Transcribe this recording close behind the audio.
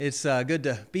It's good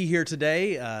to be here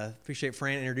today. Appreciate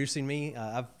Fran introducing me.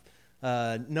 I've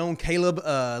known Caleb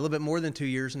a little bit more than 2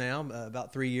 years now,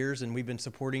 about 3 years, and we've been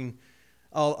supporting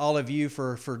all of you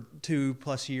for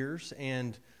 2+ years.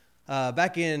 And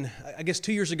back in, I guess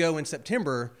 2 years ago in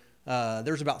September,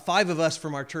 there was about 5 of us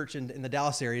from our church in the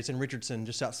Dallas area. It's in Richardson,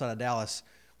 just outside of Dallas.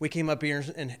 We came up here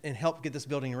and helped get this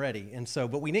building ready.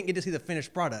 But we didn't get to see the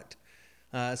finished product.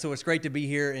 So it's great to be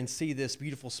here and see this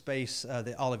beautiful space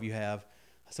that all of you have.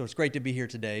 So it's great to be here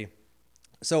today.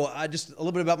 So just a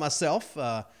little bit about myself,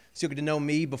 so you'll get to know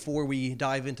me before we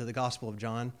dive into the Gospel of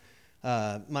John.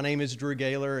 My name is Drew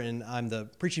Gaylor, and I'm the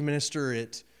preaching minister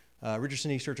at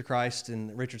Richardson East Church of Christ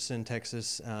in Richardson,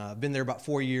 Texas. I've been there about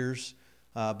 4 years.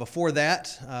 Before that,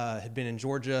 had been in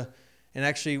Georgia and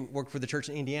actually worked for the church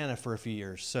in Indiana for a few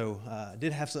years. So I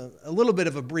did have a little bit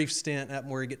of a brief stint up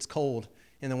where it gets cold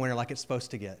in the winter like it's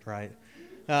supposed to get, right?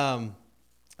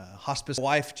 Hospice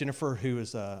wife, Jennifer, who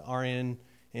is RN,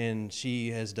 and she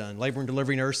has done labor and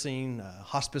delivery nursing,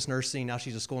 hospice nursing. Now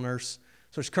she's a school nurse.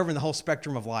 So she's covering the whole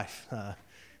spectrum of life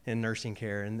in nursing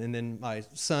care. And then my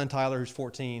son, Tyler, who's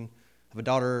 14. I have a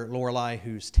daughter, Lorelei,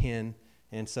 who's 10.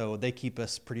 And so they keep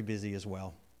us pretty busy as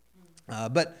well.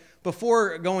 But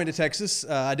before going to Texas,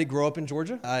 I did grow up in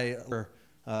Georgia.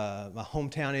 My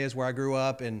hometown is where I grew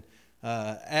up, and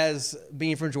as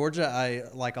being from Georgia, I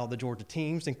like all the Georgia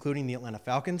teams, including the Atlanta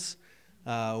Falcons,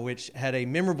 which had a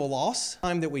memorable loss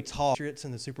time that we talked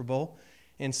in the Super Bowl.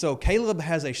 And so Caleb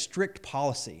has a strict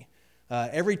policy.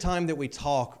 Every time that we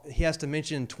talk, he has to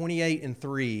mention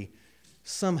 28-3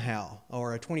 somehow,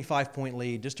 or a 25-point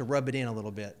lead, just to rub it in a little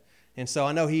bit. And so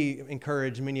I know he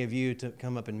encouraged many of you to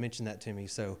come up and mention that to me.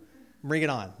 So bring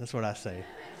it on. That's what I say.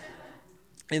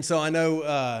 And so I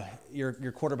know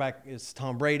your quarterback is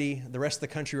Tom Brady. The rest of the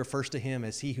country refers to him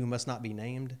as he who must not be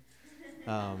named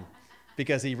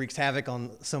because he wreaks havoc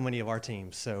on so many of our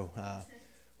teams. So,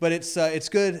 but it's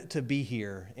good to be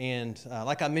here. And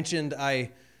like I mentioned,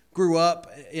 I grew up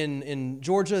in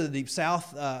Georgia, the Deep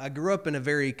South. I grew up in a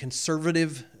very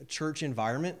conservative church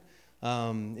environment.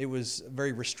 It was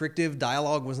very restrictive.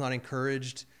 Dialogue was not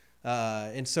encouraged.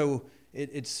 And so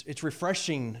it's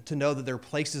refreshing to know that there are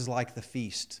places like the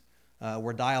Feast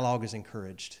where dialogue is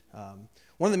encouraged.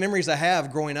 One of the memories I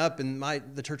have growing up in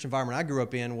the church environment I grew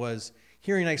up in was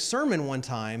hearing a sermon one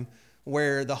time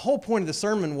where the whole point of the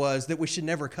sermon was that we should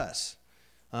never cuss.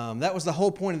 That was the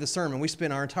whole point of the sermon. We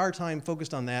spent our entire time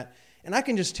focused on that. And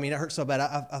it hurt so bad.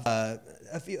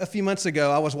 A few months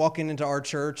ago, I was walking into our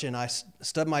church and I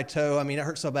stubbed my toe. It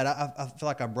hurt so bad. I feel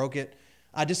like I broke it.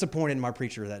 I disappointed my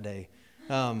preacher that day.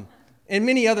 And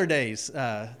many other days,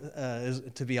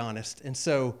 to be honest. And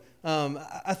so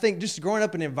I think just growing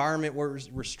up in an environment where it's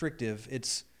restrictive,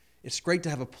 it's great to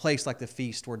have a place like the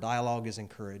Feast where dialogue is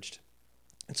encouraged.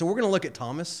 And so we're going to look at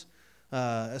Thomas,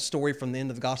 a story from the end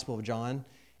of the Gospel of John.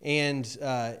 And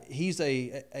he's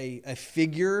a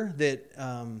figure that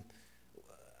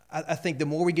I think the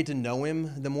more we get to know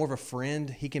him, the more of a friend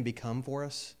he can become for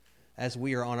us as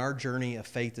we are on our journey of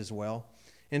faith as well.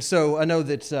 And so I know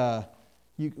that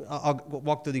I'll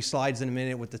walk through these slides in a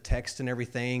minute with the text and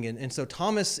everything. And so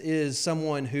Thomas is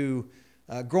someone who,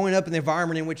 growing up in the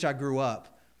environment in which I grew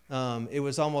up, it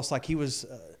was almost like he was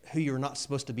who you were not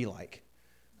supposed to be like.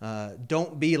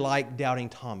 Don't be like doubting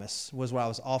Thomas was what I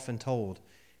was often told.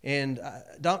 And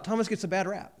Thomas gets a bad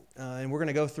rap. And we're going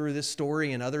to go through this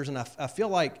story and others. And I feel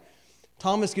like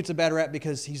Thomas gets a bad rap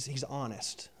because he's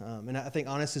honest. And I think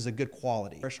honest is a good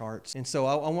quality. Fresh hearts. And so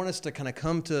I want us to kind of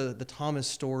come to the Thomas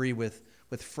story with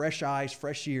fresh eyes,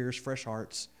 fresh ears, fresh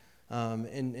hearts,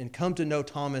 and come to know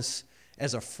Thomas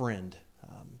as a friend.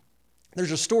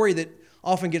 There's a story that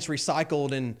often gets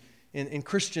recycled in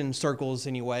Christian circles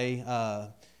anyway.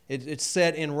 It's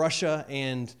set in Russia,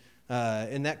 and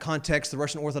in that context, the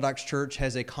Russian Orthodox Church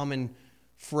has a common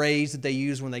phrase that they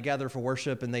use when they gather for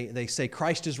worship, and they say,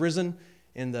 "Christ is risen,"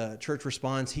 and the church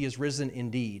responds, "He is risen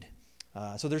indeed."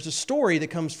 So there's a story that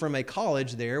comes from a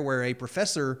college there where a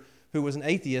professor who was an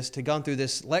atheist had gone through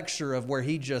this lecture of where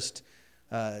he just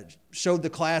showed the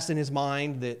class in his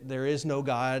mind that there is no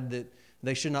God, that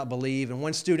they should not believe. And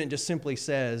one student just simply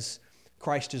says,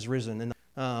 "Christ is risen."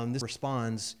 And this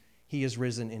responds, "He is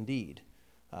risen indeed."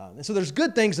 And so there's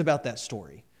good things about that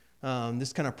story.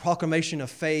 This kind of proclamation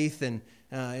of faith and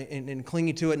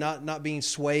clinging to it, not being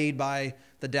swayed by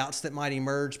the doubts that might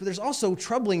emerge. But there's also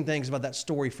troubling things about that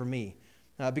story for me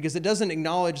because it doesn't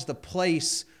acknowledge the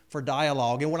place for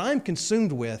dialogue. And what I'm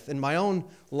consumed with in my own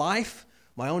life,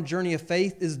 my own journey of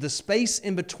faith, is the space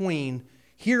in between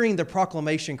hearing the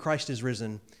proclamation Christ is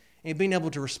risen and being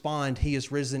able to respond, He is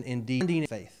risen indeed, in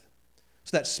faith.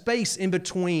 So that space in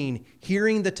between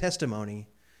hearing the testimony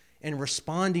and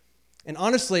responding. And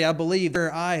honestly, I believe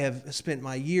where I have spent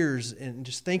my years in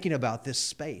just thinking about this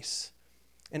space.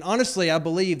 And honestly, I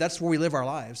believe that's where we live our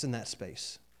lives, in that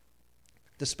space.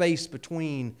 The space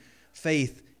between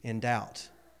faith and doubt.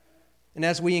 And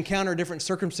as we encounter different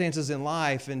circumstances in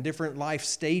life and different life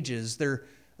stages,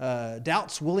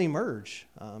 doubts will emerge.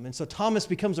 And so Thomas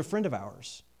becomes a friend of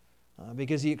ours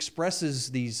because he expresses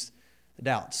these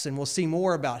doubts. And we'll see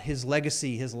more about his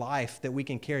legacy, his life that we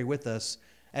can carry with us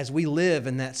as we live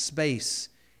in that space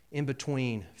in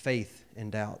between faith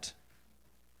and doubt.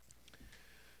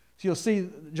 So you'll see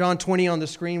John 20 on the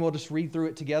screen. We'll just read through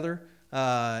it together.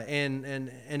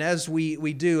 And as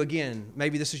we do, again,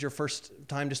 maybe this is your first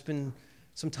time to spend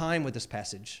some time with this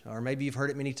passage, or maybe you've heard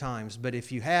it many times. But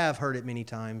if you have heard it many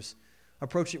times,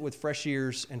 approach it with fresh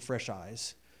ears and fresh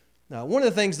eyes. Now, one of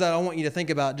the things that I want you to think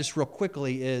about just real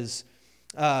quickly is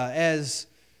as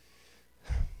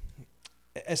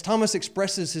Thomas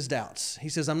expresses his doubts, he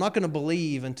says, I'm not going to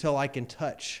believe until I can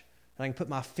touch and I can put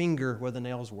my finger where the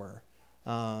nails were.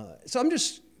 So I'm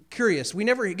just curious. We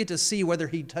never get to see whether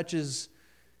he touches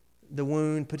the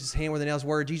wound, puts his hand where the nails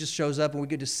were. Jesus shows up and we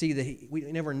get to see that we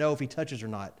never know if he touches or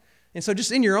not. And so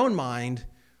just in your own mind,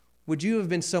 would you have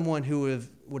been someone who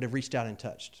would have reached out and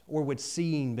touched, or would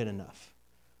seeing been enough?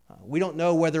 We don't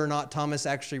know whether or not Thomas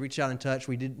actually reached out and touched.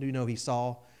 We do know he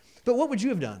saw. But what would you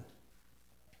have done?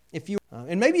 If you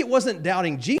and maybe it wasn't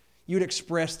doubting Jesus, you'd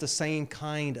express the same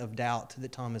kind of doubt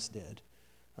that Thomas did.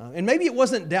 And maybe it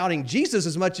wasn't doubting Jesus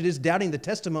as much as it is doubting the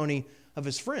testimony of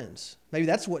his friends. Maybe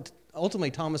that's what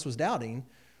ultimately Thomas was doubting,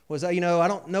 was, I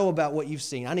don't know about what you've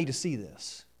seen. I need to see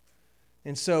this.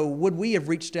 And so would we have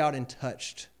reached out and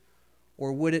touched,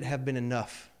 or would it have been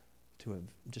enough to have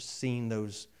just seen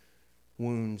those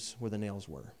wounds where the nails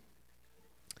were?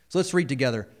 So let's read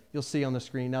together. You'll see on the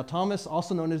screen. Now Thomas,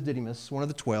 also known as Didymus, one of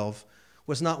the 12,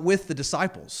 was not with the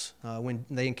disciples when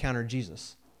they encountered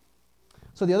Jesus.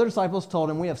 So the other disciples told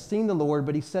him, we have seen the Lord,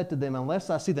 but he said to them, unless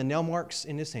I see the nail marks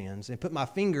in his hands and put my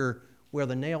finger where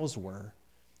the nails were,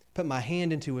 put my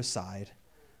hand into his side,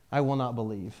 I will not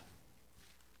believe.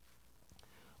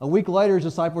 A week later, his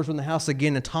disciples were in the house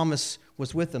again, and Thomas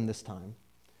was with them this time.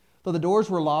 Though the doors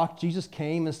were locked, Jesus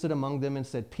came and stood among them and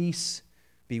said, peace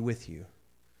be with you.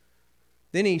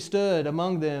 Then he stood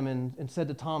among them and said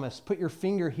to Thomas, put your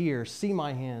finger here, see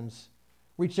my hands.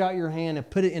 Reach out your hand and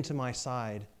put it into my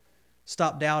side.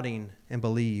 Stop doubting and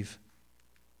believe.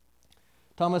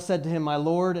 Thomas said to him, my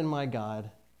Lord and my God.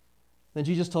 Then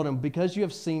Jesus told him, because you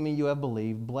have seen me, you have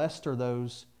believed. Blessed are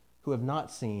those who have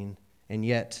not seen and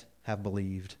yet have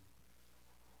believed.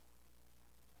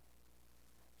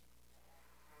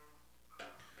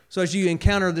 So as you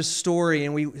encounter this story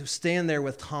and we stand there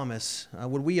with Thomas,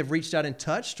 would we have reached out and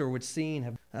touched, or would seeing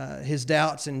have his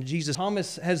doubts? And Jesus,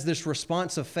 Thomas has this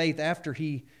response of faith after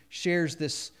he shares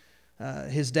this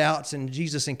his doubts, and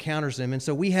Jesus encounters them. And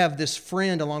so we have this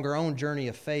friend along our own journey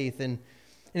of faith, and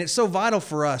it's so vital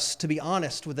for us to be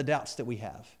honest with the doubts that we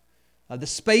have. The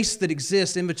space that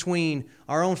exists in between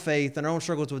our own faith and our own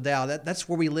struggles with doubt, that's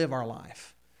where we live our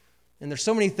life. And there's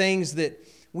so many things that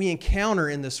we encounter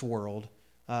in this world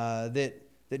that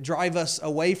drive us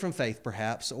away from faith,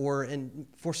 perhaps, and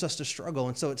force us to struggle.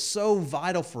 And so it's so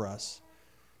vital for us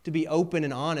to be open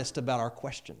and honest about our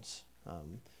questions.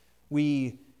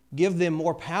 We give them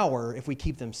more power if we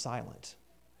keep them silent.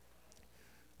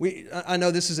 I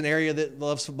know this is an area that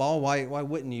loves football. Why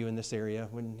wouldn't you in this area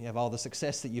when you have all the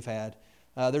success that you've had?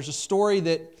 There's a story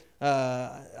that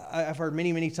I've heard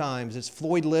many, many times. It's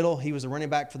Floyd Little. He was a running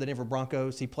back for the Denver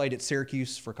Broncos. He played at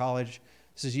Syracuse for college.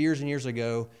 This is years and years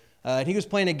ago. And he was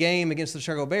playing a game against the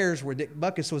Chicago Bears where Dick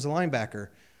Butkus was a linebacker.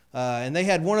 And they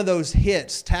had one of those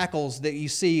tackles that you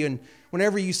see, and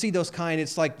whenever you see those kind,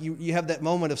 it's like you have that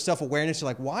moment of self-awareness. You're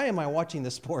like, why am I watching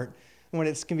this sport when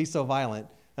it can be so violent?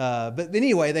 But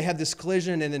anyway, they have this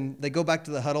collision, and then they go back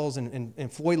to the huddles,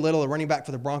 and Floyd Little, the running back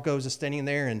for the Broncos, is standing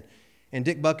there, and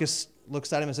Dick Butkus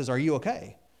looks at him and says, are you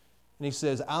okay? And he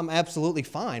says, I'm absolutely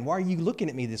fine. Why are you looking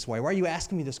at me this way? Why are you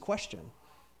asking me this question?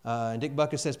 And Dick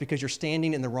Butkus says, because you're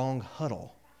standing in the wrong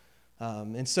huddle.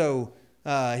 And so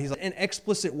he's like, in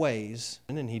explicit ways,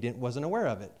 and then he wasn't aware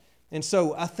of it. And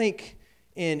so I think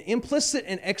in implicit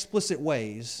and explicit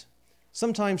ways,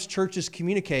 sometimes churches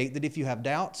communicate that if you have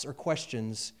doubts or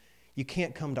questions, you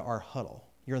can't come to our huddle.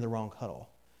 You're in the wrong huddle.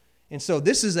 And so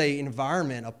this is an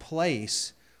environment, a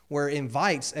place where it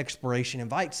invites exploration,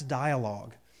 invites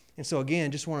dialogue. And so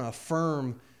again, just want to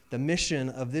affirm the mission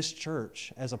of this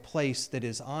church as a place that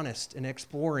is honest and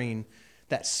exploring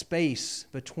that space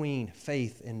between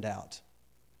faith and doubt.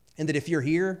 And that if you're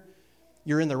here,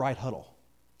 you're in the right huddle.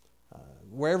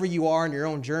 wherever you are in your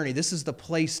own journey, this is the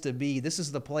place to be. This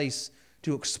is the place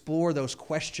to explore those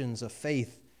questions of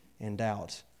faith and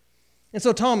doubt. And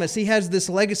so Thomas, he has this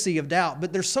legacy of doubt,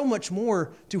 but there's so much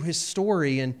more to his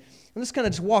story. And let's kind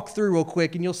of just walk through real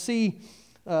quick, and you'll see,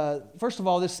 first of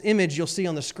all, this image you'll see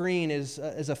on the screen is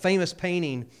a famous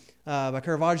painting by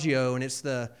Caravaggio, and it's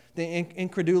the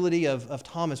incredulity of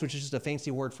Thomas, which is just a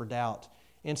fancy word for doubt.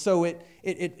 And so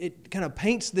it kind of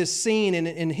paints this scene, and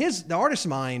in the artist's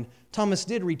mind, Thomas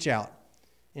did reach out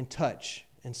and touch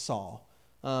and saw.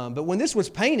 But when this was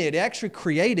painted, it actually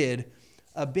created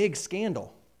a big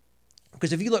scandal.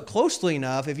 Because if you look closely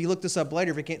enough, if you look this up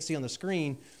later, if you can't see on the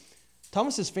screen,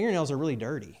 Thomas's fingernails are really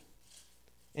dirty.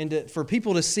 And for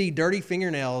people to see dirty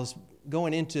fingernails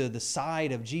going into the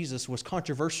side of Jesus was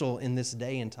controversial in this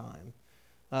day and time.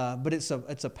 But it's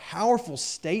a powerful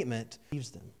statement. He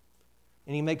receives them.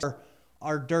 And he makes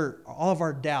our dirt, all of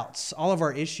our doubts, all of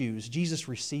our issues, Jesus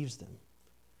receives them.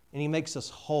 And he makes us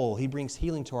whole. He brings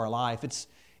healing to our life. It's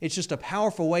just a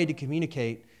powerful way to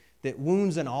communicate that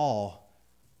wounds and all,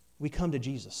 we come to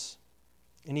Jesus.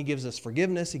 And he gives us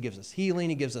forgiveness, he gives us healing,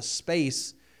 he gives us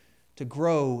space to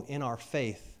grow in our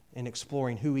faith and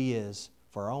exploring who he is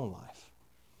for our own life.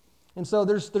 And so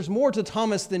there's more to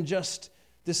Thomas than just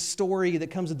this story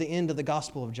that comes at the end of the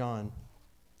Gospel of John.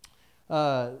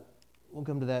 We'll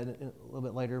come to that a little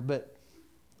bit later. But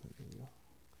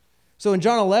so in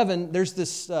John 11, there's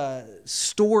this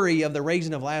story of the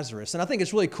raising of Lazarus. And I think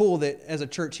it's really cool that as a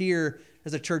church here,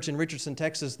 as a church in Richardson,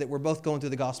 Texas, that we're both going through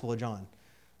the Gospel of John.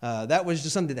 That was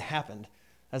just something that happened.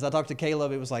 As I talked to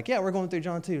Caleb, it was like, yeah, we're going through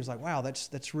John too. It was like, wow,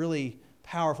 that's really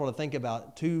powerful to think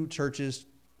about. Two churches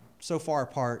so far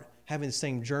apart having the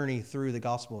same journey through the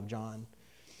Gospel of John.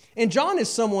 And John is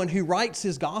someone who writes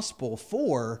his gospel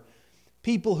for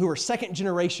people who are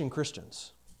second-generation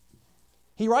Christians.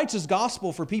 He writes his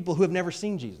gospel for people who have never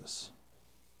seen Jesus.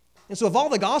 And so of all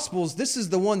the gospels, this is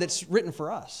the one that's written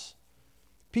for us.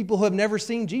 People who have never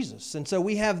seen Jesus. And so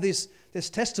we have this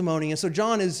testimony. And so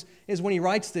John is when he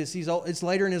writes this, it's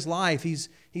later in his life.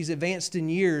 He's advanced in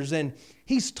years. And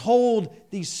he's told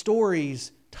these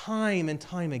stories time and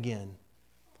time again.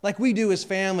 Like we do as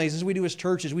families, as we do as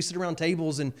churches. We sit around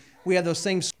tables and we have those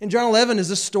same. And John 11 is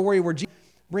this story where Jesus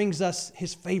brings us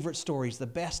his favorite stories, the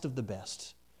best of the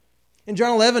best. And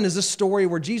John 11 is this story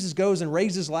where Jesus goes and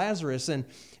raises Lazarus. And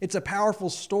it's a powerful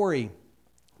story.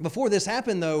 Before this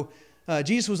happened, though,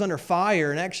 Jesus was under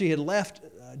fire and actually had left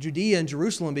Judea and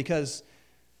Jerusalem because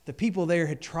the people there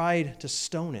had tried to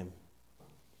stone him.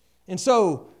 And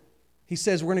so he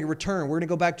says, we're going to return. We're going to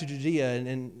go back to Judea.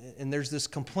 And there's this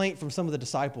complaint from some of the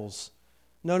disciples.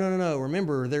 No.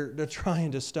 Remember, they're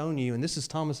trying to stone you. And this is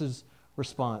Thomas's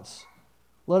response.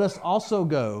 Let us also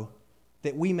go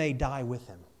that we may die with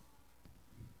him.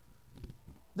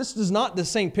 This is not the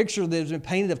same picture that has been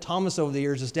painted of Thomas over the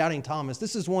years as doubting Thomas.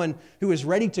 This is one who is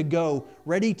ready to go,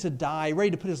 ready to die,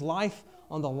 ready to put his life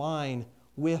on the line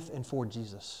with and for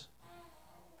Jesus.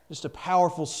 Just a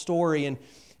powerful story. And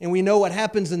we know what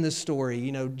happens in this story.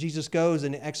 You know, Jesus goes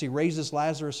and actually raises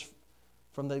Lazarus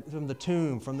from the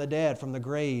tomb, from the dead, from the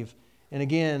grave. And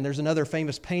again, there's another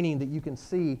famous painting that you can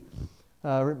see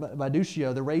by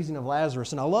Duccio, the raising of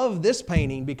Lazarus. And I love this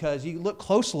painting because you look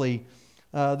closely,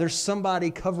 there's somebody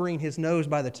covering his nose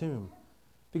by the tomb.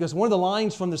 Because one of the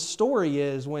lines from the story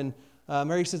is when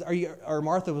Mary says, or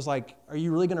Martha was like, are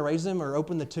you really going to raise him or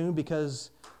open the tomb?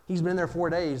 Because he's been there 4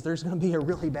 days. There's going to be a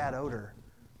really bad odor.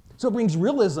 So it brings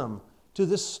realism to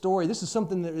this story. This is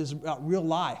something that is about real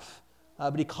life.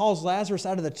 But he calls Lazarus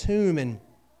out of the tomb. And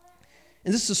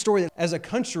this is a story that as a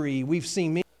country we've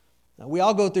seen many. We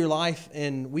all go through life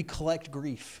and we collect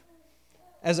grief.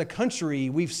 As a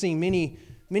country, we've seen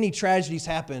many tragedies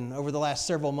happen over the last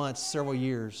several months, several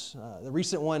years. The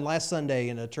recent one last Sunday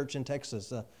in a church in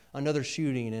Texas, another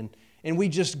shooting. And we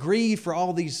just grieve for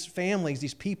all these families,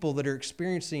 these people that are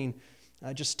experiencing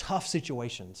just tough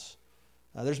situations.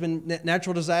 There's been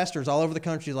natural disasters all over the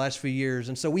country the last few years.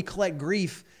 And so we collect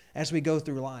grief as we go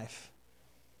through life.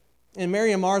 And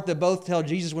Mary and Martha both tell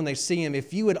Jesus when they see him,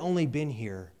 if you had only been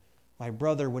here, my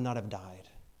brother would not have died.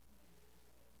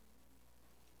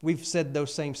 We've said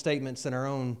those same statements in our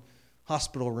own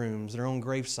hospital rooms, in our own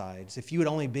gravesides. If you had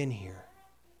only been here.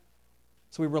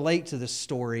 So we relate to this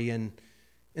story. And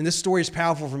this story is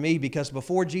powerful for me because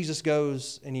before Jesus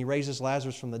goes and he raises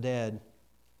Lazarus from the dead,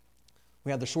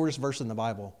 we have the shortest verse in the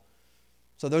Bible.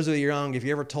 So those of you young, if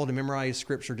you're ever told to memorize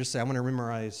Scripture, just say, I'm going to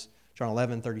memorize John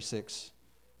 11:36.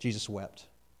 Jesus wept.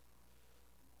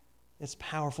 It's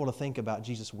powerful to think about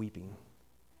Jesus weeping.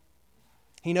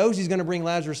 He knows he's going to bring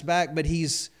Lazarus back, but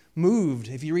he's moved.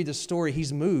 If you read the story,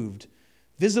 he's moved,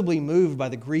 visibly moved by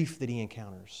the grief that he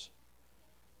encounters.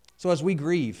 So as we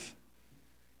grieve,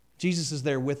 Jesus is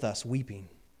there with us, weeping.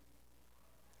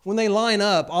 When they line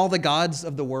up all the gods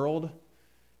of the world,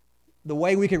 the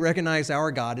way we can recognize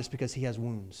our God is because he has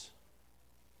wounds.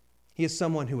 He is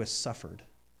someone who has suffered.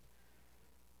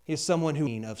 He is someone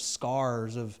who of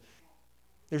scars,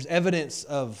 there's evidence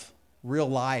of real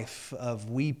life, of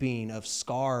weeping, of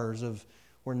scars, of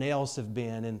where nails have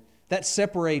been. And that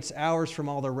separates ours from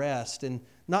all the rest. And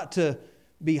not to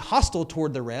be hostile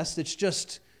toward the rest, it's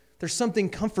just there's something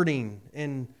comforting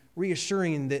and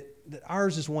reassuring that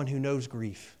ours is one who knows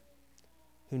grief,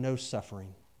 who knows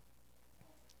suffering.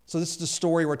 So this is the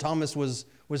story where Thomas was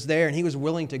there and he was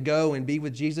willing to go and be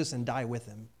with Jesus and die with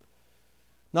him.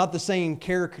 Not the same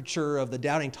caricature of the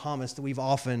doubting Thomas that we've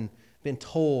often been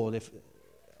told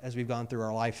as we've gone through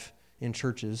our life in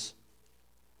churches.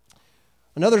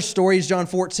 Another story is John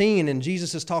 14, and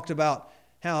Jesus has talked about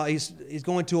how he's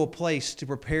going to a place to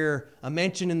prepare a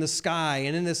mansion in the sky,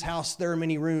 and in this house there are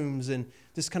many rooms, and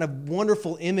this kind of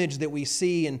wonderful image that we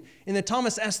see. And then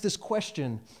Thomas asked this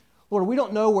question, Lord, we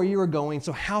don't know where you are going,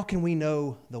 so how can we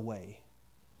know the way?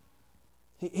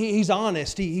 He's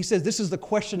honest. He says, this is the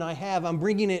question I have. I'm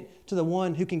bringing it to the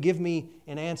one who can give me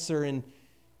an answer. And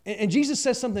Jesus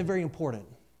says something very important.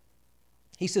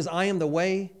 He says, I am the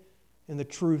way and the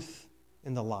truth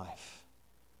and the life.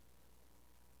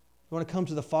 You want to come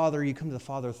to the Father, you come to the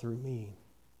Father through me.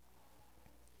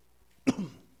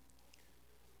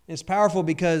 It's powerful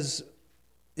because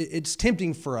it's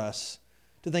tempting for us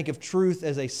to think of truth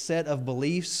as a set of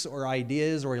beliefs or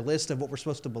ideas or a list of what we're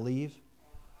supposed to believe.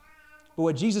 But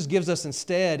what Jesus gives us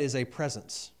instead is a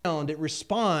presence. It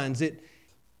responds.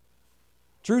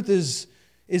 Truth is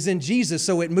in Jesus,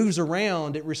 so it moves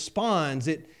around. It responds.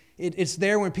 It's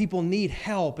there when people need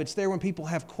help. It's there when people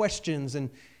have questions. And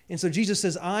so Jesus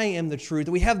says, I am the truth.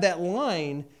 We have that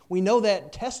line. We know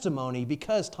that testimony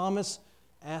because Thomas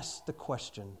asked the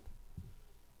question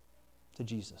to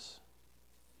Jesus.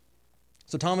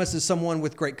 So Thomas is someone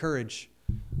with great courage.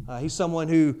 He's someone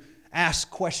who asks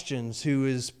questions, who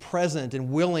is present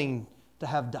and willing to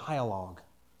have dialogue.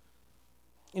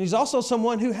 And he's also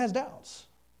someone who has doubts.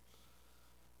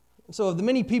 And so of the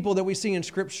many people that we see in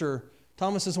Scripture,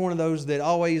 Thomas is one of those that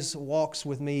always walks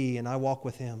with me and I walk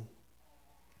with him.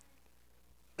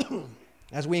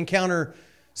 As we encounter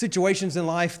situations in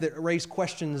life that raise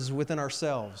questions within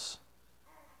ourselves,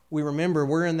 we remember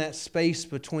we're in that space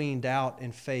between doubt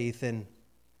and faith, and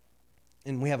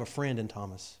we have a friend in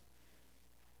Thomas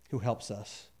who helps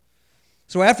us.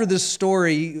 So after this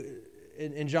story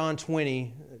in John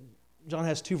 20, John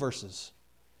has 2 verses.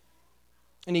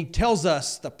 And he tells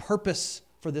us the purpose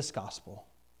for this gospel.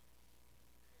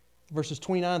 Verses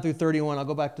 29 through 31, I'll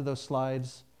go back to those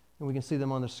slides and we can see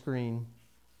them on the screen.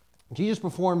 Jesus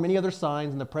performed many other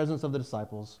signs in the presence of the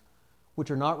disciples, which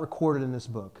are not recorded in this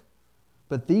book.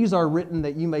 But these are written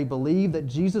that you may believe that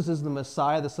Jesus is the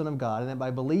Messiah, the Son of God, and that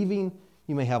by believing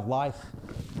you may have life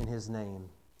in his name.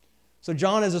 So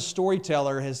John, as a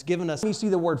storyteller, has given us, you see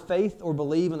the word faith or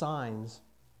believe in signs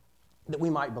that we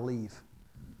might believe.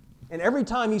 And every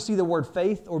time you see the word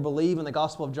faith or believe in the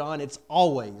Gospel of John, it's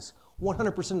always,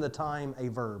 100% of the time, a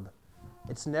verb.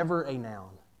 It's never a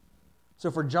noun. So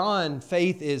for John,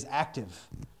 faith is active.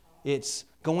 It's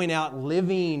going out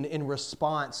living in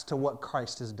response to what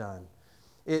Christ has done.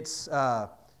 It's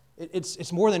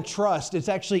more than trust. It's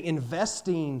actually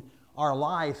investing our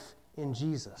life in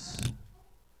Jesus.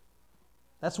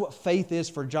 That's what faith is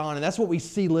for John, and that's what we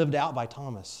see lived out by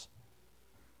Thomas.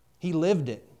 He lived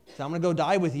it. He said, I'm going to go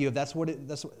die with you if that's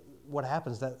what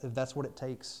happens, if that's what it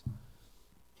takes.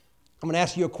 I'm going to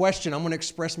ask you a question. I'm going to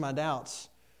express my doubts.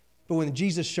 But when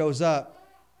Jesus shows up,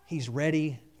 he's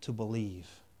ready to believe.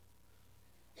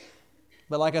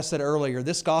 But like I said earlier,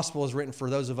 this gospel is written for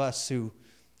those of us who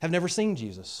have never seen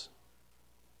Jesus.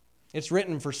 It's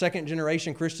written for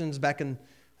second-generation Christians back in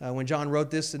when John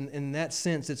wrote this. And in that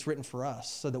sense, it's written for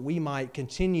us so that we might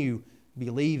continue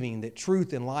believing that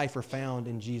truth and life are found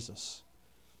in Jesus.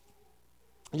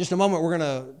 In just a moment, we're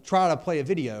going to try to play a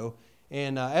video.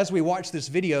 And as we watch this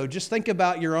video, just think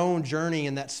about your own journey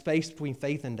in that space between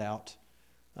faith and doubt.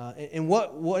 And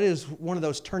what is one of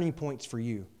those turning points for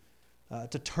you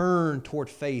to turn toward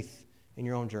faith in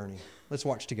your own journey? Let's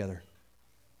watch together.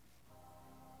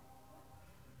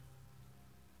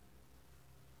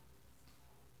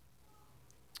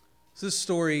 So this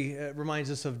story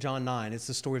reminds us of John 9. It's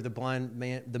the story of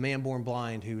the man born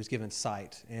blind who was given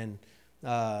sight. And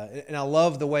I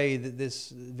love the way that this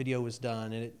video was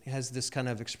done. And it has this kind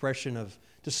of expression of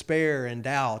despair and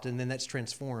doubt, and then that's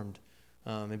transformed.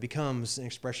 It becomes an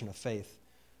expression of faith.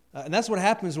 And that's what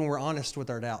happens when we're honest with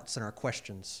our doubts and our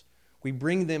questions. We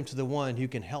bring them to the one who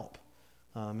can help.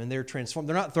 and they're transformed.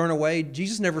 They're not thrown away.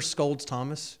 Jesus never scolds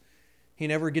Thomas. He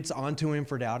never gets onto him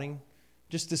for doubting.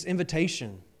 Just this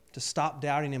invitation to stop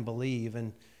doubting and believe.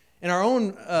 And our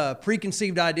own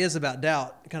preconceived ideas about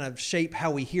doubt kind of shape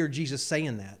how we hear Jesus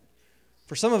saying that.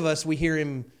 For some of us, we hear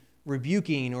him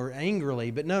rebuking or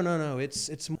angrily, but no.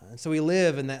 It's so we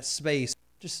live in that space.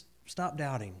 Just stop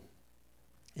doubting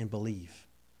and believe.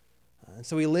 And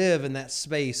so we live in that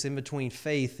space in between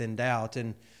faith and doubt.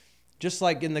 And just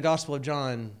like in the Gospel of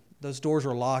John, those doors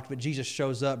are locked, but Jesus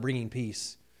shows up bringing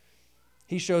peace.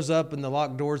 He shows up in the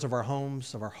locked doors of our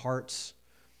homes, of our hearts,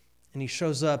 and he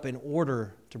shows up in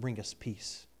order to bring us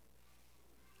peace.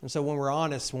 And so when we're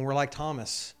honest, when we're like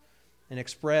Thomas and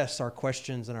express our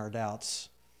questions and our doubts,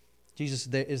 Jesus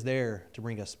is there to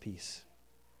bring us peace.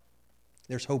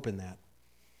 There's hope in that.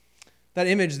 That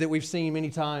image that we've seen many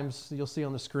times, you'll see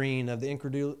on the screen, of the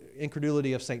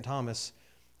incredulity of St. Thomas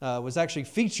was actually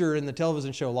featured in the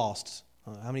television show Lost.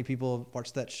 How many people have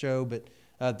watched that show? But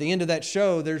at the end of that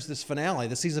show, there's this finale,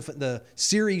 the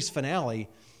series finale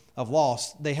of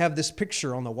Lost. They have this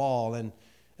picture on the wall,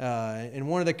 and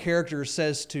one of the characters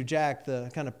says to Jack, the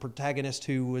kind of protagonist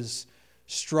who was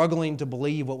struggling to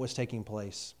believe what was taking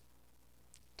place,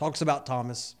 talks about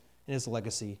Thomas and his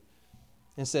legacy,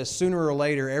 and says, sooner or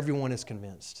later, everyone is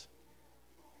convinced.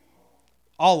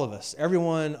 All of us,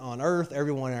 everyone on earth,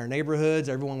 everyone in our neighborhoods,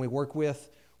 everyone we work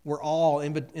with, we're all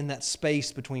in that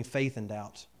space between faith and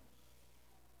doubt.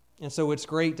 And so it's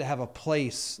great to have a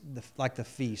place like the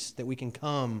feast that we can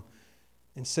come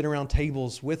and sit around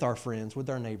tables with our friends, with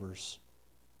our neighbors,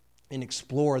 and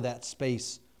explore that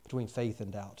space between faith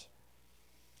and doubt.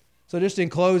 So just in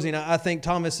closing, I think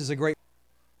Thomas is a great...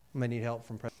 I may need help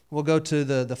from Preston. We'll go to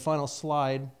the final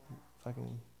slide. If I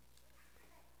can...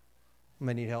 I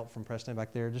may need help from Preston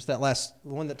back there. Just that last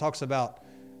one that talks about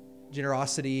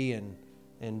generosity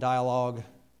and dialogue.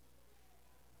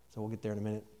 So we'll get there in a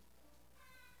minute.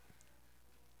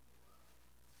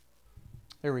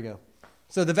 There we go.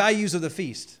 So the values of the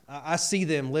feast, I see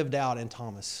them lived out in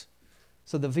Thomas.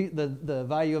 So the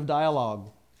value of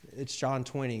dialogue, it's John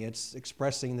 20. It's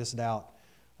expressing this doubt.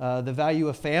 The value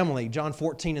of family, John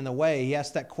 14 in the way. He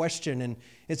asked that question, and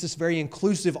it's this very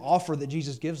inclusive offer that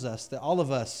Jesus gives us, that all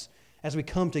of us, as we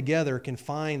come together, can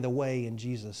find the way in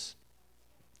Jesus.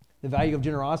 The value of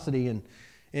generosity,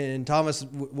 and Thomas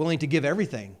willing to give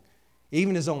everything,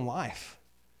 even his own life,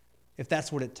 if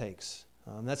that's what it takes.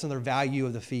 That's another value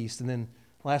of the feast. And then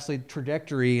lastly,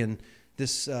 trajectory and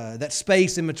this that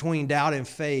space in between doubt and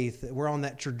faith. We're on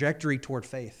that trajectory toward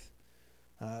faith.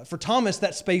 For Thomas,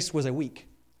 that space was a week.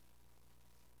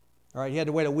 All right, he had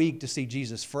to wait a week to see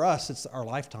Jesus. For us, it's our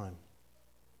lifetime.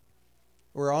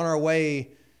 We're on our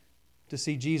way to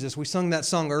see Jesus. We sung that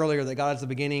song earlier that God is the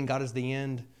beginning, God is the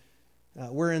end.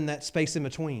 We're in that space in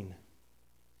between.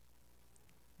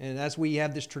 And as we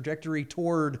have this trajectory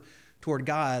toward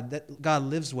God, that God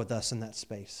lives with us in that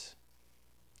space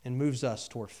and moves us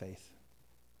toward faith.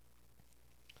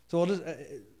 So we'll just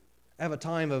have a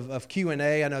time of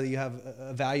Q&A. I know that you have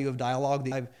a value of dialogue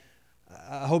that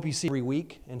I hope you see every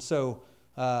week. And so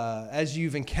as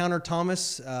you've encountered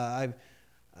Thomas, I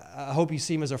hope you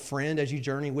see him as a friend as you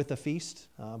journey with the feast.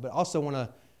 But also want to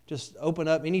just open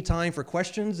up any time for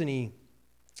questions, any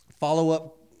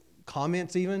follow-up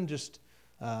comments even. Just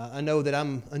I know that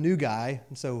I'm a new guy,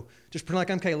 and so just pretend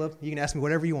like I'm Caleb. You can ask me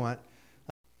whatever you want.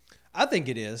 I think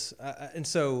it is. And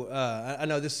so I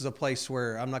know this is a place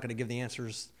where I'm not going to give the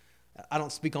answers. I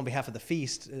don't speak on behalf of the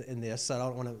feast in this, so I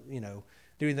don't want to,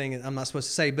 do anything I'm not supposed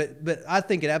to say. But I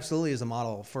think it absolutely is a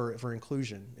model for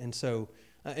inclusion. And so,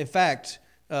 in fact,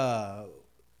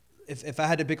 if I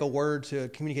had to pick a word to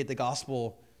communicate the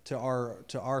gospel to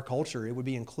our culture, it would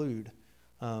be include.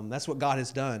 That's what God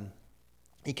has done.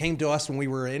 He came to us when we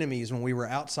were enemies, when we were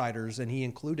outsiders, and he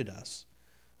included us.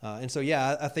 And so,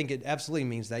 yeah, I think it absolutely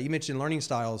means that. You mentioned learning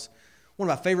styles. One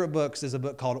of my favorite books is a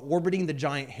book called Orbiting the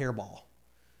Giant Hairball.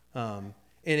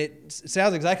 And it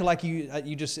sounds exactly like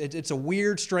it's a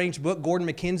weird, strange book. Gordon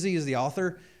McKenzie is the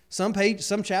author. Some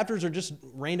chapters are just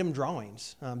random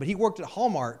drawings. But he worked at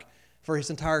Hallmark for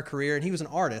his entire career, and he was an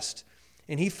artist.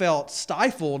 And he felt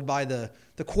stifled by the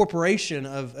corporation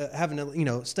of having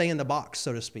to, stay in the box,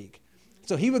 so to speak.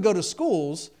 So he would go to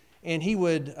schools, and he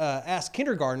would ask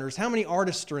kindergartners, how many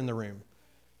artists are in the room?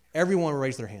 Everyone would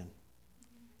raise their hand.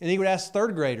 And he would ask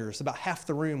third graders, about half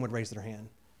the room would raise their hand.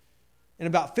 In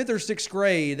about fifth or sixth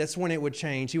grade, that's when it would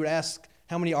change. He would ask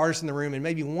how many artists in the room, and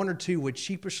maybe one or two would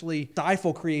sheepishly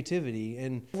stifle creativity.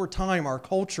 And over time, our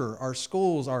culture, our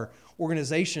schools, our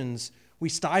organizations, we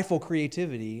stifle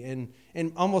creativity,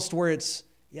 and almost where it's,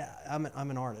 I'm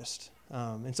an artist.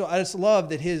 And so I just love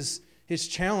that his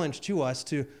challenge to us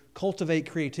to cultivate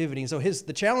creativity. And so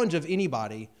the challenge of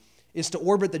anybody is to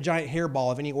orbit the giant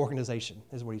hairball of any organization,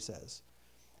 is what he says,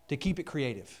 to keep it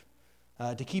creative,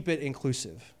 to keep it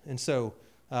inclusive. And so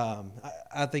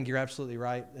I think you're absolutely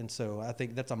right. And so I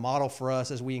think that's a model for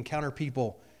us as we encounter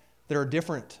people that are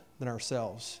different than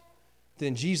ourselves.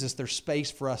 Then Jesus, there's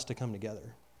space for us to come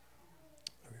together.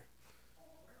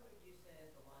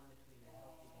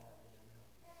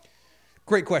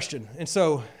 Great question. And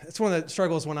so it's one of the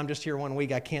struggles when I'm just here one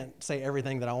week. I can't say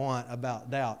everything that I want about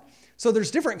doubt. So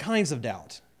there's different kinds of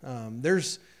doubt.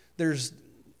 There's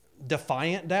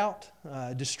defiant doubt,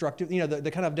 destructive,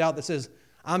 the kind of doubt that says,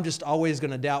 I'm just always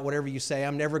going to doubt whatever you say.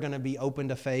 I'm never going to be open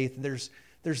to faith.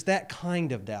 There's that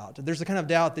kind of doubt. There's the kind of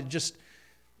doubt that just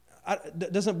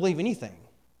doesn't believe anything.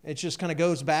 It just kind of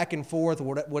goes back and forth,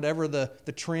 whatever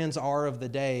the trends are of the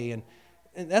day. And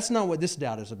that's not what this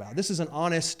doubt is about. This is an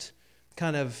honest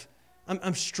kind of,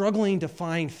 I'm struggling to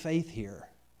find faith here.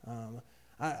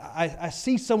 I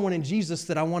see someone in Jesus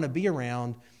that I want to be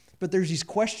around, but there's these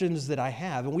questions that I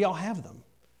have, and we all have them.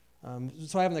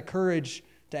 So I have the courage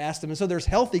to ask them. And so there's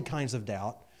healthy kinds of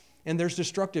doubt, and there's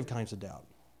destructive kinds of doubt.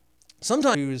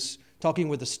 Sometimes I was talking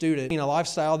with a student in a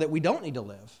lifestyle that we don't need to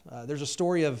live. There's a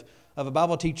story of a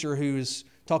Bible teacher who's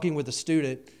talking with a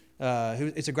student,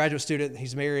 it's a graduate student,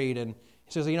 he's married, and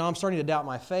he says, I'm starting to doubt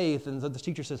my faith. And the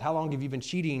teacher says, how long have you been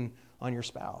cheating on your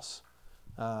spouse?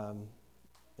 And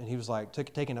he was like,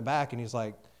 taken aback, and he's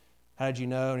like, how did you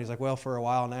know? And he's like, well, for a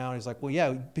while now. And he's like, well,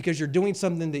 yeah, because you're doing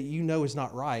something that you know is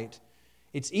not right.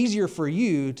 It's easier for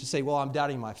you to say, well, I'm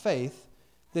doubting my faith,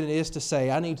 than it is to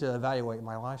say, I need to evaluate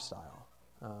my lifestyle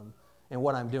and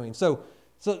what I'm doing. So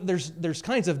there's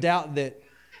kinds of doubt that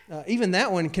even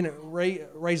that one can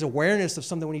raise awareness of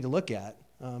something we need to look at.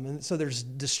 And so there's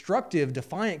destructive,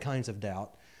 defiant kinds of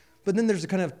doubt. But then there's the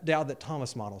kind of doubt that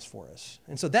Thomas models for us.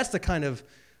 And so that's the kind of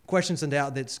questions and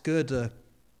doubt that's good to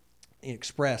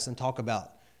express and talk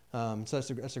about. So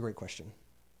that's a great question.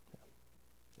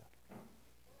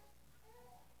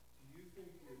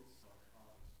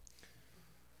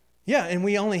 Yeah, and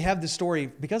we only have this story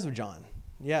because of John.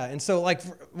 Yeah, and so like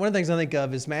one of the things I think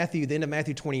of is the end of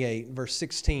Matthew 28, verse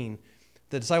 16.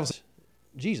 The disciples,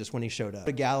 Jesus, when he showed up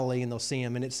to Galilee, and they'll see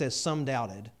him, and it says some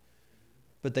doubted,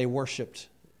 but they worshiped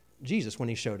Jesus when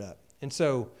he showed up. And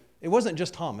so it wasn't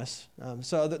just Thomas.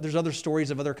 So there's other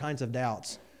stories of other kinds of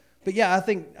doubts. But yeah, I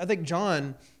think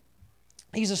John,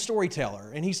 he's a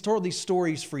storyteller, and he's told these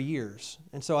stories for years.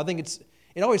 And so I think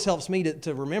it always helps me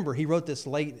to remember he wrote this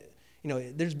late.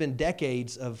 There's been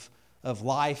decades of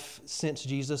life since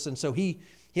Jesus, and so he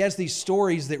has these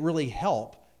stories that really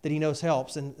help, that he knows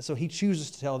helps, and so he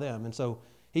chooses to tell them. And so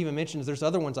he even mentions there's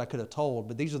other ones I could have told,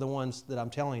 but these are the ones that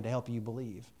I'm telling to help you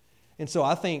believe. And so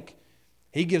I think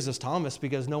he gives us Thomas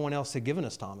because no one else had given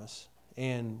us Thomas,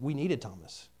 and we needed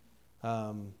Thomas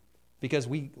because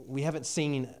we haven't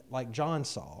seen like John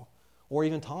saw, or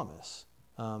even Thomas,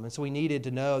 and so we needed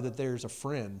to know that there's a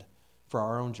friend for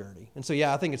our own journey. And so,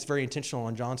 yeah, I think it's very intentional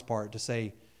on John's part to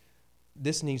say,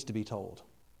 this needs to be told.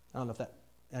 I don't know if that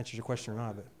answers your question or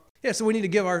not, but yeah, so we need to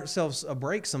give ourselves a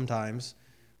break sometimes.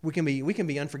 We can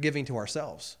be unforgiving to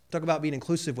ourselves. Talk about being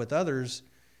inclusive with others.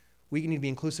 We need to be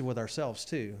inclusive with ourselves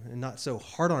too, and not so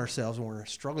hard on ourselves when we're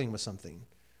struggling with something.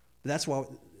 But that's why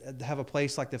have a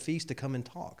place like the feast to come and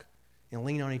talk and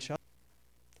lean on each other.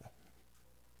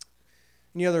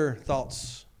 Any other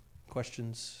thoughts,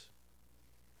 questions?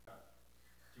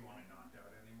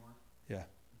 Yeah.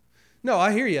 No,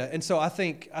 I hear you. And so I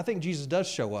think Jesus does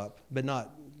show up, but not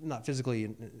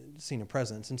physically seen in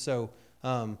presence. And so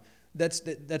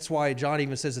that's why John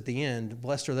even says at the end,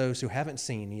 blessed are those who haven't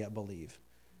seen yet believe.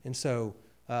 And so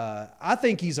I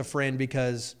think he's a friend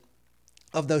because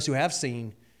of those who have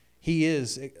seen. He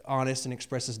is honest and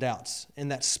expresses doubts.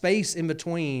 And that space in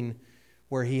between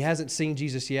where he hasn't seen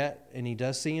Jesus yet and he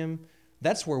does see him,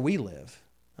 that's where we live.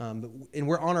 And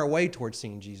we're on our way towards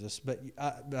seeing Jesus. But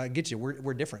I get you.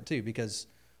 We're different too because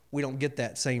we don't get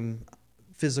that same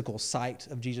physical sight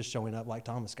of Jesus showing up like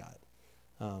Thomas got,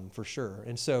 for sure.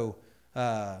 And so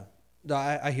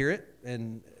I hear it,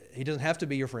 and he doesn't have to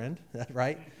be your friend,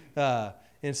 right?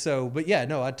 And so, but yeah,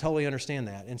 no, I totally understand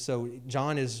that. And so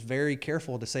John is very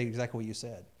careful to say exactly what you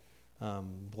said.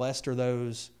 Blessed are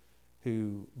those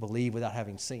who believe without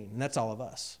having seen. And that's all of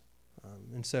us.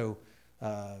 And so,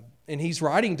 and he's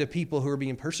writing to people who are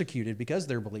being persecuted because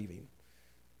they're believing.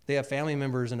 They have family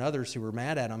members and others who are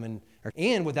mad at them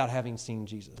and without having seen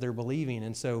Jesus. They're believing.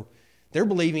 And so they're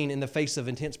believing in the face of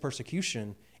intense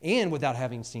persecution and without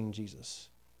having seen Jesus.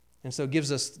 And so it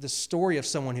gives us the story of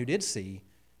someone who did see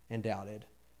and doubted.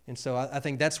 And so I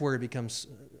think that's where it becomes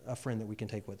a friend that we can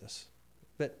take with us.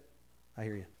 But I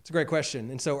hear you. It's a great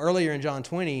question. And so earlier in John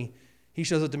 20, he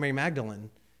shows up to Mary Magdalene,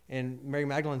 and Mary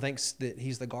Magdalene thinks that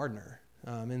he's the gardener.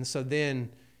 And so then,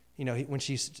 when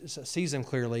she sees him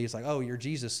clearly, it's like, oh, you're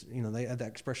Jesus. They have that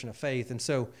expression of faith. And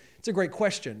so it's a great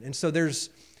question. And so there's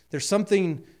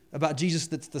something about Jesus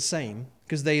that's the same,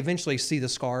 because they eventually see the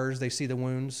scars, they see the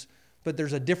wounds, but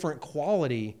there's a different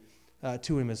quality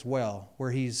to him as well,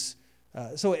 where he's,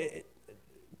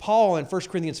 Paul in 1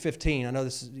 Corinthians 15, I know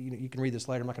this is, you can read this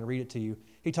later, I'm not going to read it to you.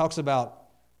 He talks about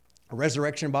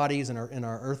resurrection bodies and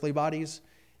our earthly bodies.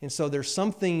 And so there's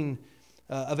something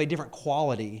of a different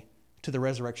quality to the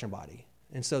resurrection body.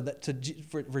 And so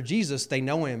for Jesus, they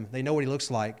know him, they know what he looks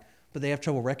like, but they have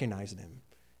trouble recognizing him.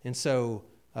 And so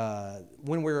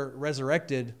when we're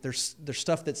resurrected, there's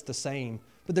stuff that's the same,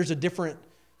 but there's a different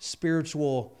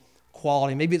spiritual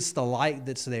quality. Maybe it's the light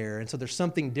that's there. And so there's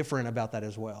something different about that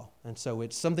as well. And so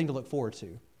it's something to look forward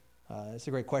to. It's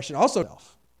a great question. Also,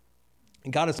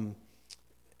 and God is,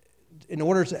 in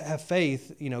order to have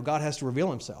faith, God has to reveal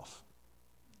himself.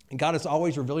 And God is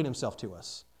always revealing himself to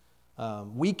us.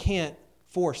 We can't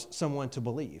force someone to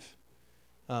believe.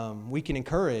 We can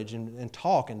encourage and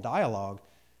talk and dialogue,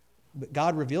 but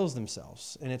God reveals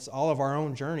themselves. And it's all of our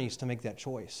own journeys to make that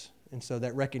choice. And so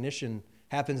that recognition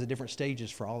happens at different stages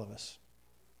for all of us.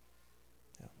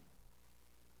 Yeah.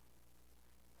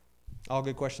 All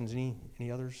good questions.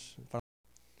 Any others?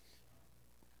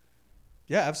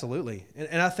 Yeah, absolutely.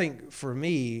 And I think for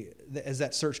me, as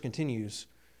that search continues,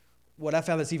 what I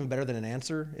found that's even better than an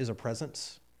answer is a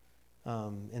presence.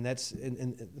 And that's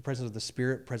in the presence of the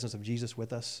Spirit, presence of Jesus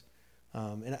with us.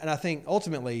 And I think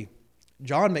ultimately,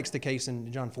 John makes the case in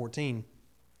John 14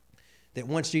 that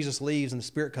once Jesus leaves and the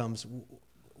Spirit comes,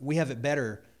 we have it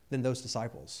better than those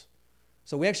disciples.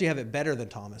 So we actually have it better than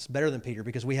Thomas, better than Peter,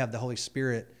 because we have the Holy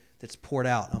Spirit that's poured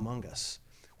out among us,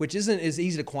 which isn't as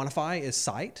easy to quantify as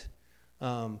sight.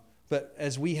 But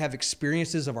as we have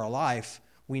experiences of our life,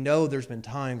 we know there's been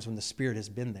times when the Spirit has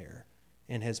been there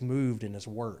and has moved and has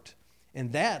worked.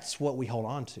 And that's what we hold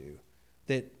on to.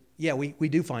 That, yeah, we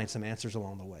do find some answers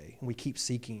along the way, and we keep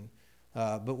seeking.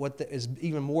 But what is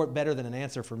even more better than an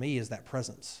answer for me is that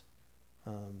presence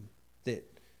that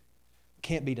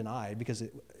can't be denied, because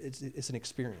it's an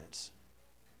experience.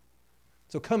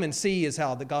 So come and see is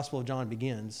how the Gospel of John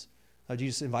begins.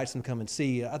 Jesus invites them to come and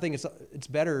see. I think it's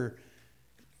better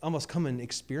almost come and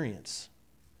experience,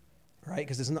 right?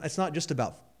 Because it's not just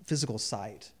about physical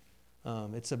sight.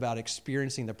 It's about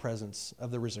experiencing the presence of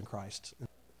the risen Christ.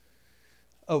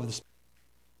 Oh, the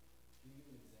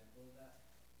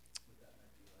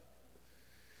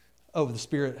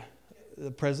Spirit,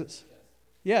 the presence.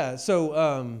 Yeah.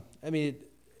 So,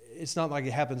 it's not like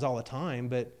it happens all the time,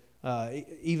 but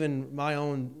even my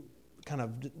own kind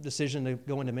of decision to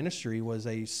go into ministry was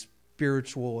a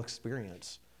spiritual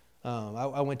experience.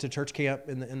 I went to church camp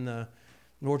in the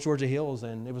North Georgia Hills,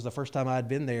 and it was the first time I had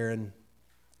been there. And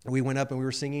we went up and we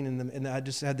were singing, and I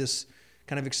just had this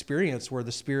kind of experience where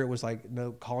the Spirit was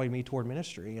like, calling me toward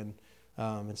ministry. And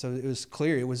so it was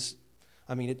clear. It was,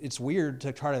 it's weird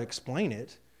to try to explain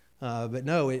it, but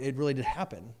no, it really did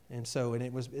happen. And so,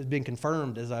 it's been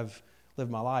confirmed as I've lived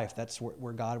my life. That's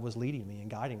where God was leading me and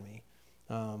guiding me.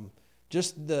 I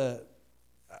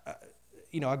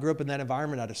grew up in that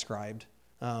environment I described,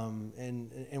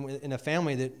 and in a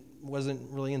family that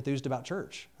wasn't really enthused about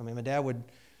church. My dad would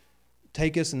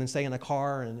take us and then stay in a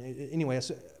car,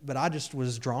 but I just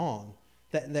was drawn.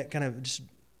 That kind of just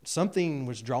something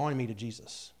was drawing me to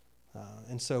Jesus,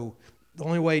 and so the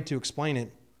only way to explain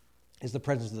it is the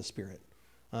presence of the Spirit.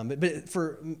 But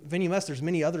for Vinny Mess, there's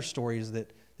many other stories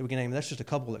that we can name. That's just a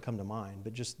couple that come to mind.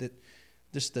 But just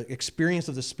the experience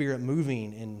of the Spirit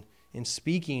moving and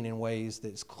speaking in ways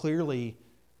that's clearly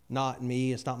not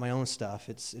me. It's not my own stuff.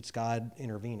 It's God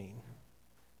intervening.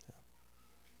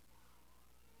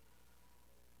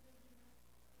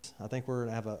 I think we're going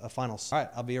to have a final. All right,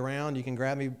 I'll be around. You can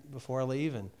grab me before I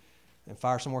leave and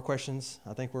fire some more questions.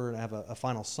 I think we're going to have a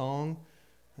final song.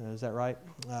 Is that right?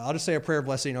 I'll just say a prayer of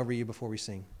blessing over you before we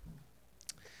sing.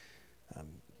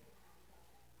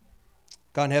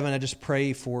 God in heaven, I just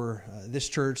pray for this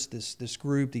church, this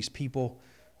group, these people.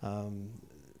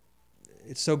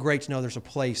 It's so great to know there's a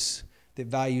place that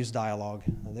values dialogue,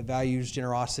 that values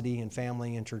generosity and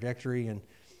family and trajectory.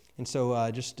 And so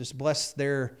just bless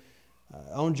their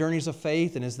own journeys of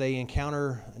faith, and as they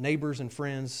encounter neighbors and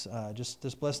friends,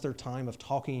 just bless their time of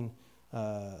talking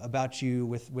about you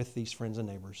with these friends and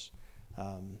neighbors.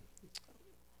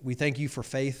 We thank you for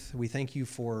faith. We thank you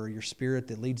for your Spirit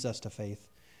that leads us to faith.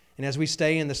 And as we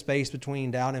stay in the space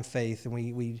between doubt and faith, and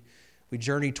we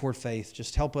journey toward faith,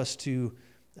 just help us to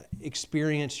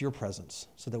experience your presence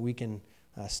so that we can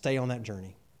stay on that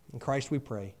journey. In Christ we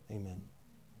pray, amen.